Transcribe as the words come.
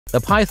The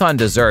python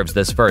deserves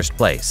this first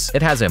place.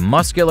 It has a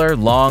muscular,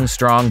 long,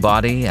 strong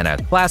body and a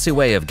classy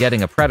way of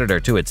getting a predator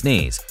to its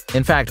knees.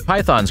 In fact,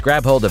 pythons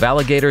grab hold of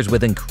alligators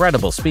with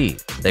incredible speed.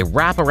 They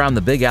wrap around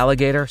the big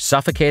alligator,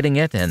 suffocating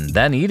it and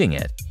then eating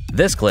it.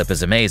 This clip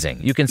is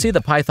amazing. You can see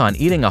the python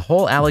eating a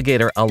whole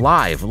alligator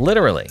alive,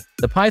 literally.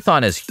 The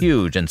python is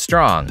huge and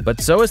strong, but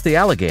so is the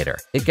alligator.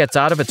 It gets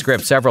out of its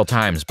grip several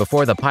times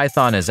before the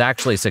python is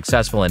actually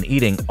successful in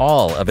eating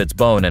all of its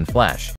bone and flesh.